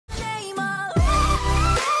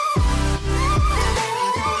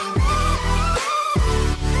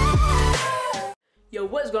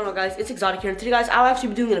What's going on, guys? It's Exotic here, and today, guys, I'll actually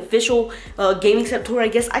be doing an official gaming setup tour. I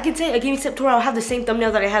guess I can say a gaming setup tour. I'll have the same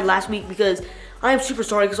thumbnail that I had last week because I am super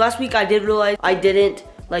sorry, because last week I did realize I didn't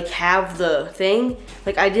have the thing.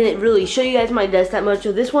 I didn't really show you guys my desk that much.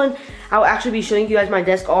 So this one, I'll actually be showing you guys my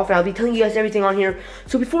desk off, and I'll be telling you guys everything on here.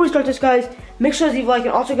 So before we start this, guys, make sure to leave a like.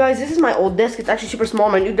 And also, guys, this is my old desk. It's actually super small.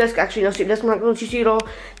 My new desk, actually, no, desk, I'm not going to see it all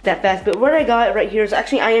that fast. But what I got right here is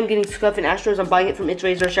actually, I am getting Scuff and Astros. I'm buying it from It's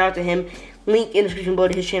Razor. Shout out to him. Link in the description below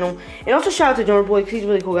to his channel. And also shout out to Donor Boy, because he's a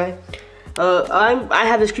really cool guy. I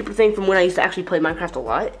have this creeper thing from when I used to actually play Minecraft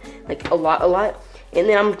a lot. And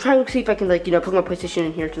then I'm trying to see if I can, put my PlayStation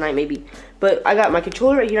in here tonight, maybe. But I got my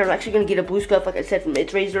controller right here. I'm actually going to get a blue Scuff, like I said, from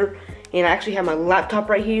It's Razor. And I actually have my laptop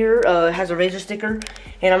right here. It has a Razor sticker.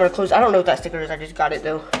 And I'm going to close. I don't know what that sticker is. I just got it,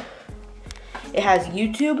 though. It has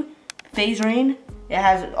YouTube, Phase Rain. It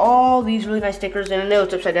has all these really nice stickers. And I know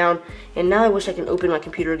it's upside down. And now I wish I can open my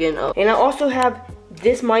computer again. And I also have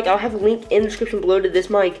this mic. I'll have a link in the description below to this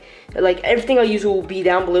mic. Everything I use will be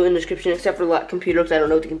down below in the description, except for the computer, because I don't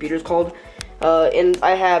know what the computer is called. And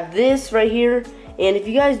I have this right here, and if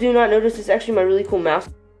you guys do not notice, it's actually my really cool mouse.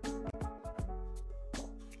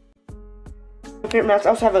 My favorite mouse. I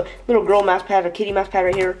also have a little girl mouse pad, a kitty mouse pad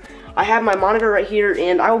right here. I have my monitor right here,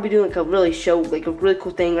 and I will be doing a really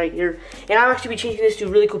cool thing right here. And I'll actually be changing this to a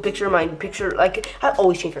really cool picture. My picture, I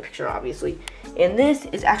always change my picture, obviously. And this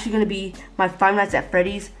is actually going to be my Five Nights at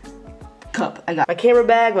Freddy's cup. I got my camera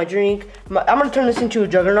bag, my drink. I'm going to turn this into a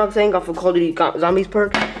Juggernaut thing off of Call of Duty Zombies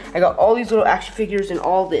perk. I got all these little action figures and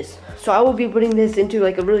all this. So I will be putting this into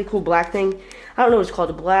a really cool black thing. I don't know what it's called,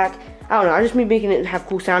 a black. I don't know. I just be making it have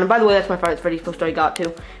cool sound. And by the way, that's my Five Nights at Freddy's poster I got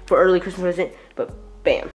too for early Christmas present. But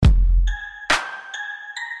bam.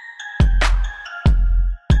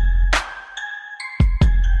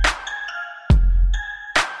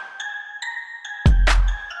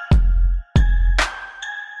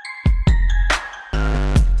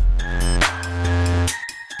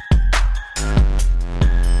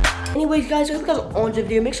 Anyways, guys, I hope you guys are enjoying the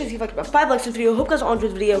video. Make sure to leave about 5 likes in the video. Hope you guys are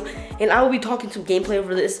enjoying the video, and I will be talking some gameplay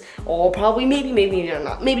over this. Or probably, maybe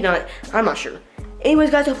not. I'm not sure. Anyways,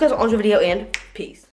 guys, I hope you guys are enjoying the video, and peace.